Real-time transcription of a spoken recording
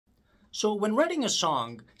So when writing a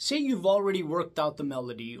song, say you've already worked out the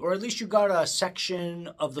melody, or at least you got a section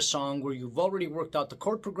of the song where you've already worked out the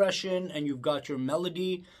chord progression and you've got your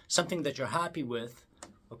melody, something that you're happy with,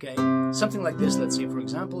 okay? Something like this, let's say, for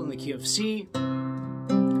example, in the key of C.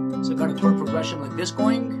 So I've got a chord progression like this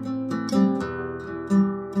going.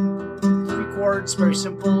 3 chords, very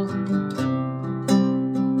simple.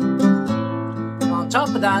 Now on top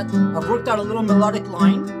of that, I've worked out a little melodic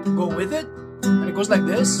line to go with it, and it goes like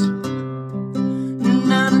this.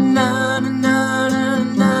 Na na na na na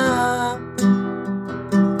na.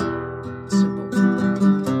 Simple.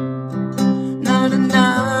 Na na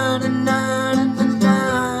na na na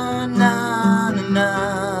na na na.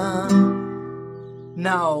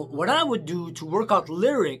 Now, what I would do to work out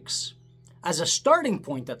lyrics, as a starting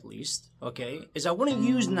point at least, okay, is I wouldn't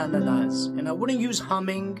use na-na-nas, and I wouldn't use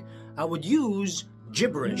humming, I would use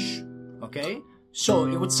gibberish, okay? So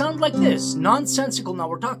it would sound like this, nonsensical. Now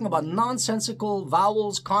we're talking about nonsensical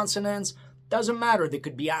vowels, consonants, doesn't matter. They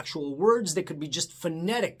could be actual words, they could be just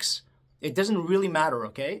phonetics. It doesn't really matter,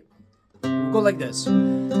 okay? We'll go like this.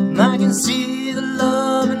 I can see the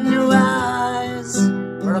love in your eyes.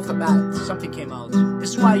 Right off the bat, something came out. This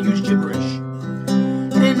is why I use gibberish.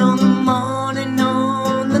 And on the morning,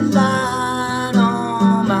 on the line,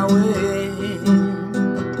 on my way,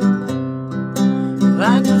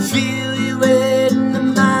 I can feel you waiting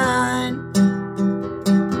in mine.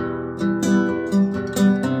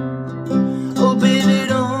 Oh baby,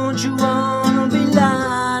 don't you wanna be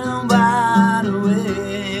lying right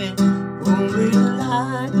away? Won't be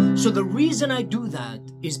lying. So the reason I do that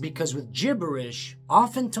is because with gibberish,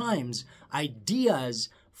 oftentimes ideas,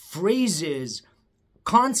 phrases,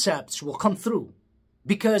 concepts will come through.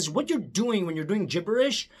 Because what you're doing when you're doing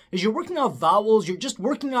gibberish is you're working out vowels, you're just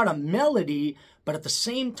working out a melody, but at the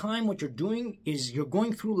same time what you're doing is you're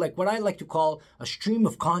going through like what I like to call a stream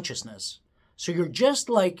of consciousness. So you're just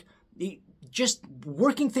like, just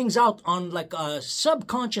working things out on like a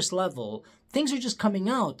subconscious level. Things are just coming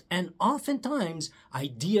out, and oftentimes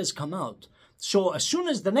ideas come out. So as soon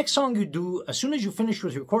as the next song you do, as soon as you finish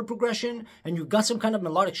with your chord progression and you've got some kind of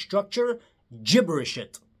melodic structure, gibberish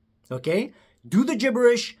it, okay? Do the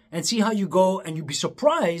gibberish and see how you go, and you'll be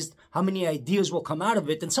surprised how many ideas will come out of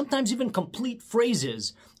it, and sometimes even complete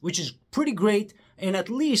phrases, which is pretty great, and at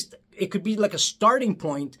least it could be like a starting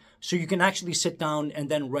point so you can actually sit down and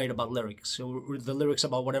then write about lyrics, or the lyrics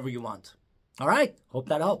about whatever you want. All right? Hope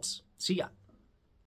that helps. See ya.